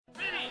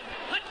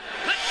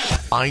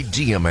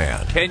Idea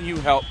Man. Can you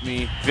help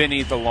me,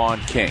 Vinny the Lawn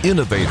King?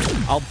 Innovator.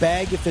 I'll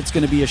bag if it's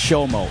going to be a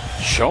show-mo.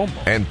 Show-mo?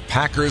 And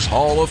Packers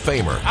Hall of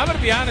Famer. I'm going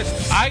to be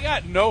honest, I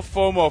got no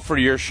FOMO for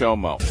your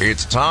show-mo.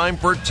 It's time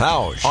for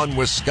Tausch on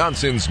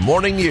Wisconsin's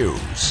Morning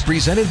News.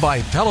 Presented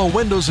by Pella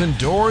Windows and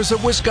Doors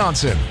of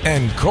Wisconsin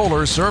and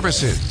Kohler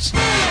Services.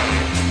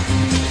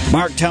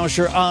 Mark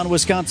Tauscher on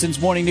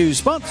Wisconsin's Morning News,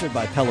 sponsored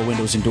by Pella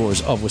Windows and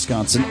Doors of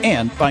Wisconsin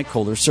and by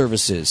Kohler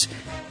Services.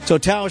 So,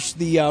 Tausch,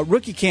 the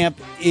rookie camp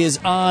is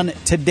on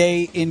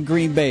today in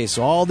Green Bay.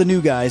 So all the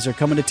new guys are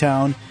coming to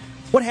town.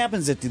 What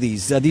happens at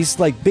these? Are these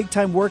like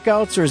big-time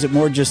workouts, or is it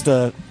more just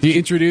a... Do you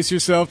introduce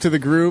yourself to the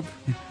group?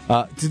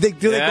 Do they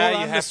go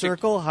around the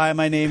circle? Hi,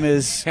 my name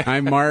is...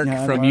 I'm Mark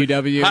from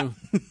UW.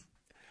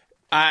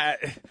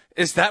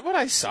 Is that what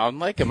I sound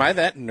like? Am I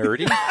that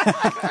nerdy?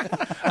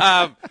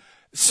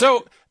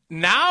 So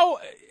now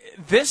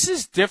this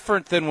is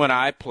different than when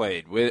I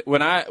played.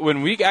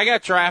 I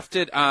got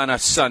drafted on a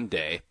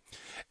Sunday,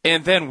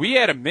 and then we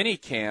had a mini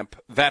camp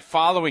that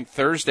following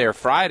Thursday or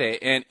Friday,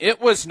 and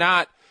it was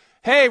not,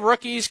 hey,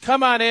 rookies,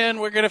 come on in,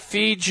 we're going to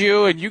feed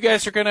you, and you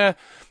guys are going to,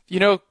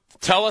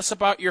 tell us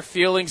about your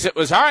feelings. It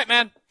was, all right,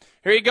 man,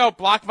 here you go,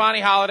 block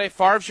Vonnie Holiday,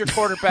 Favre's your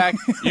quarterback.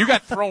 You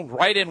got thrown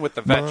right in with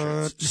the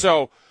veterans.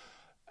 So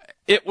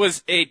it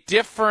was a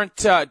different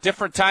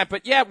time.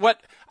 But, yeah,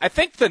 I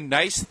think the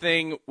nice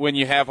thing when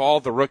you have all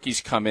the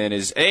rookies come in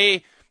is,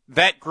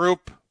 that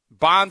group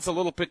bonds a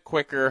little bit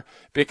quicker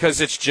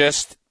because it's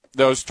just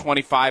those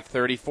 25,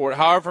 30, 40,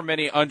 however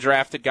many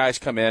undrafted guys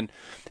come in,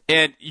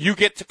 and you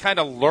get to kind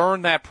of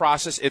learn that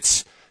process.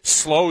 It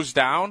slows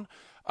down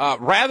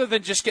rather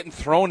than just getting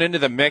thrown into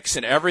the mix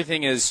and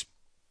everything is,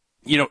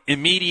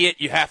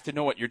 immediate. You have to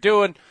know what you're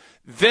doing.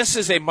 This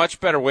is a much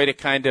better way to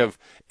kind of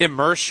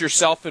immerse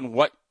yourself in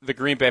what the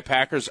Green Bay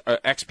Packers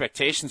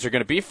expectations are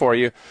going to be for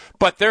you.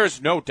 But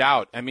there's no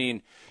doubt. I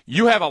mean,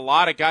 you have a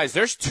lot of guys.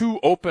 There's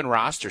 2 open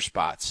roster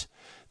spots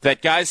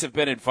that guys have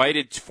been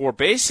invited for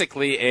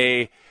basically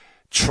a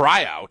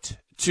tryout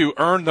to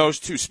earn those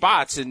 2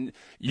 spots. And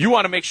you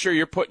want to make sure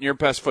you're putting your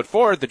best foot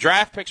forward. The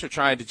draft picks are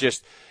trying to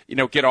just,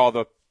 get all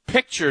the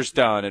pictures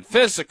done and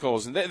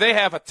physicals, and they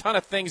have a ton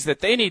of things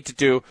that they need to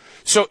do.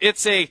 So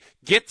it's a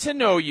get to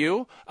know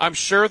you. I'm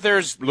sure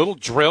there's little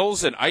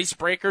drills and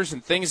icebreakers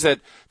and things that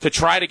to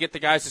try to get the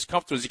guys as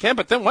comfortable as you can.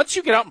 But then once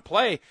you get out and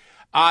play,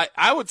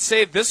 I would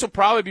say this will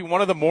probably be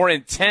one of the more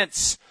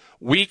intense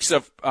weekends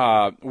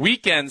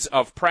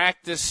of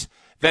practice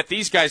that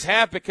these guys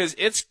have, because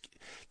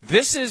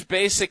this is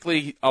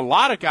basically a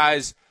lot of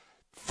guys'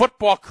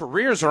 football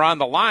careers are on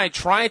the line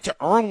trying to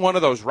earn one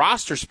of those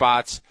roster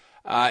spots.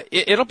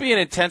 It'll be an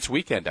intense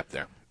weekend up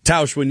there.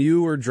 Tausch, when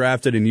you were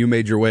drafted and you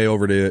made your way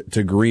over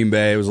to Green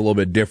Bay, it was a little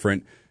bit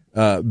different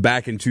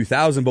back in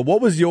 2000. But what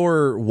was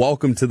your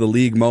welcome to the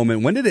league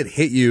moment? When did it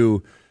hit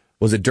you?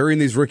 Was it during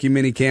these rookie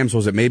mini camps?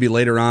 Was it maybe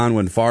later on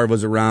when Favre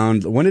was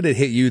around? When did it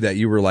hit you that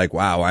you were like,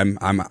 "Wow, I'm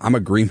a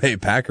Green Bay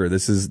Packer.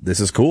 This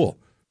is cool."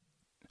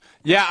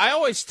 Yeah, I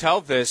always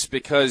tell this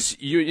because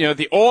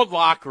the old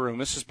locker room.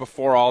 This is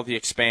before all the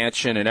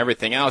expansion and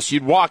everything else.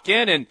 You'd walk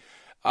in and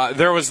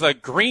there was the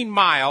Green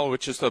Mile,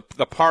 which is the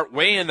part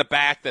way in the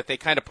back that they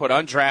kind of put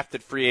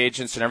undrafted free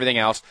agents and everything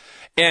else.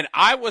 And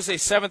I was a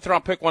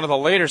 7th-round pick, one of the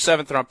later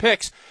 7th-round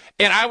picks,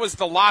 and I was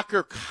the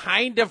locker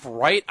kind of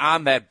right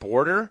on that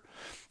border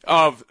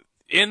of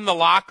in the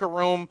locker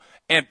room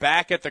and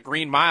back at the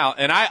Green Mile.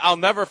 And I'll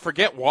never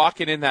forget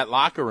walking in that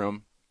locker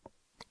room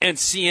and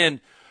seeing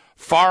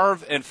Favre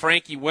and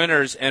Frankie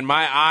Winters, and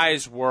my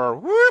eyes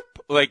were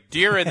like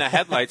deer in the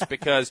headlights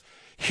because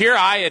here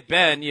I had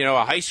been,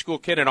 a high school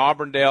kid in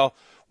Auburndale,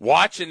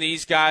 watching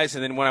these guys,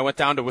 and then when I went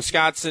down to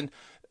Wisconsin,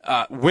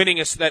 winning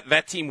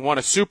that team won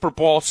a Super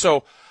Bowl.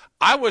 So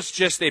I was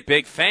just a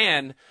big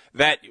fan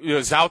that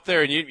was out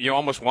there, and you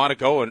almost want to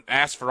go and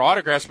ask for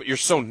autographs, but you're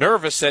so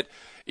nervous that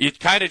you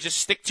kind of just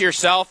stick to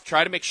yourself,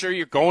 try to make sure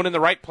you're going in the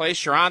right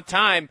place, you're on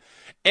time,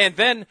 and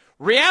then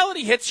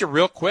reality hits you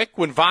real quick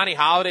when Vonnie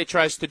Holiday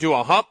tries to do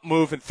a hump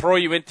move and throw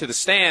you into the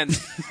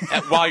stands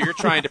while you're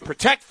trying to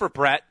protect for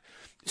Brett.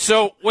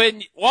 So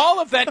when all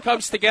of that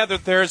comes together,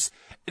 there's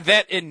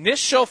that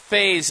initial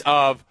phase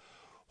of,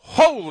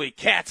 holy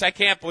cats, I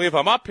can't believe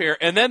I'm up here.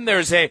 And then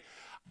there's I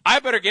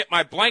better get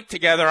my blank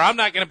together. I'm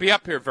not going to be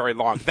up here very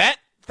long. That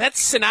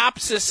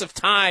synopsis of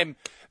time,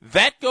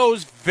 that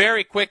goes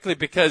very quickly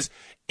because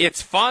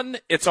it's fun.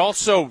 It's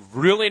also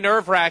really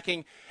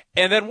nerve-wracking.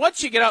 And then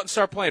once you get out and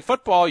start playing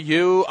football,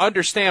 you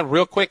understand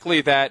real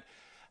quickly that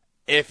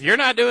if you're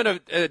not doing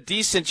a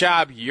decent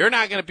job, you're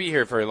not going to be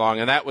here very long.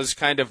 And that was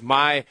kind of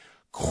my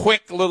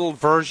quick little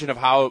version of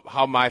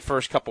how my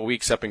first couple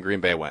weeks up in Green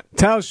Bay went.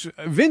 Tausch,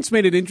 Vince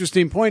made an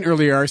interesting point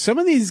earlier. Are some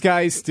of these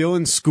guys still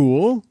in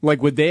school?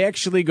 Like, would they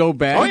actually go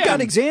back? Oh, yeah.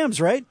 Got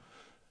exams, right?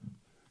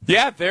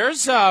 Yeah,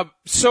 there's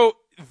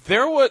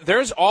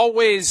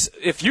always,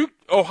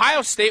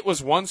 Ohio State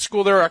was one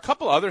school, there are a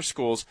couple other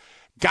schools,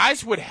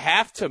 guys would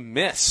have to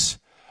miss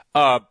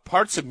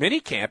parts of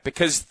minicamp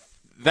because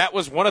that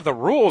was one of the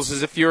rules,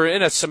 is if you're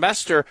in a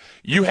semester,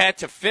 you had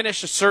to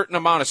finish a certain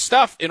amount of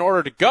stuff in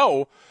order to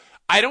go.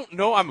 I don't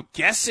know. I'm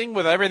guessing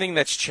with everything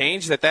that's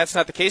changed that's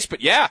not the case.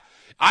 But yeah,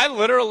 I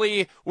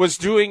literally was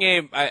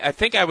doing I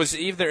think I was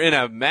either in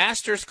a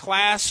master's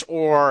class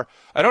or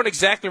I don't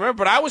exactly remember,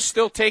 but I was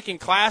still taking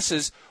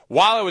classes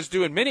while I was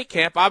doing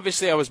minicamp.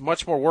 Obviously, I was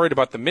much more worried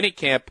about the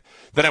minicamp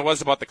than I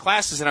was about the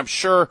classes, and I'm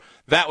sure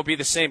that would be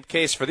the same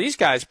case for these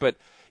guys. But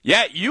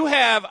yeah,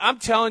 I'm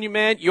telling you,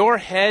 man, your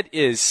head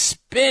is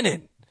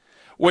spinning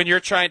when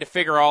you're trying to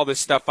figure all this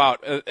stuff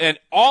out. And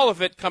all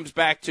of it comes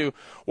back to,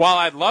 while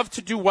I'd love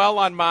to do well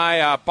on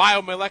my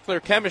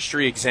biomolecular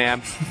chemistry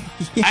exam,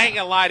 I ain't going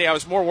to lie to you, I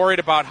was more worried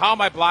about how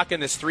am I blocking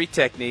this 3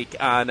 technique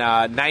on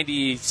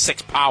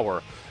 96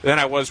 power than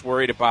I was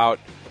worried about,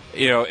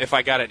 if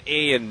I got an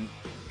A in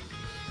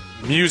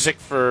music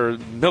for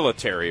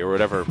military or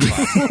whatever.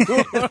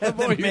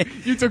 Boy,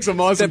 you took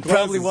some awesome That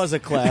probably classes. was a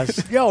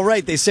class. Yeah,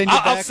 right. They send you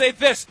back. I'll say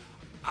this.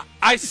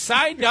 I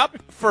signed up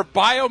for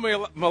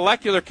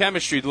biomolecular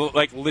chemistry,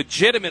 like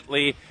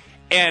legitimately,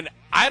 and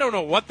I don't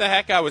know what the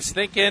heck I was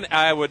thinking.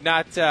 I would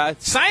not.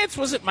 Science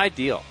wasn't my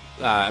deal.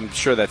 I'm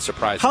sure that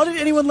surprised How me.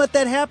 did anyone let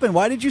that happen?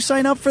 Why did you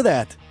sign up for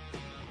that?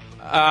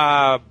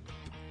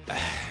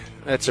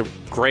 That's a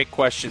great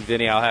question,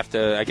 Vinny. I'll have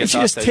to. I guess Did you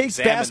I'll just have to take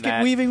examine basket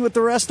that. weaving with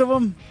the rest of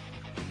them?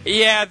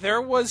 Yeah,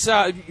 there was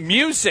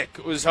music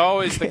was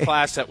always the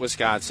class at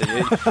Wisconsin.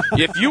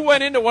 If you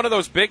went into one of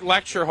those big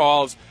lecture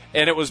halls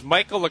and it was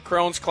Michael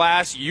Lecrone's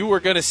class, you were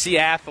going to see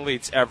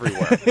athletes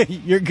everywhere.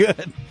 You're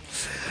good.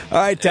 All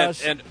right,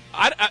 Tausch. And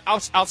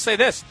I'll say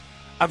this: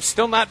 I'm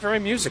still not very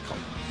musical.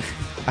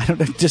 I don't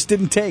know. Just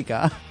didn't take,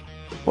 huh?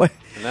 What?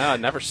 No, it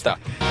never stuck.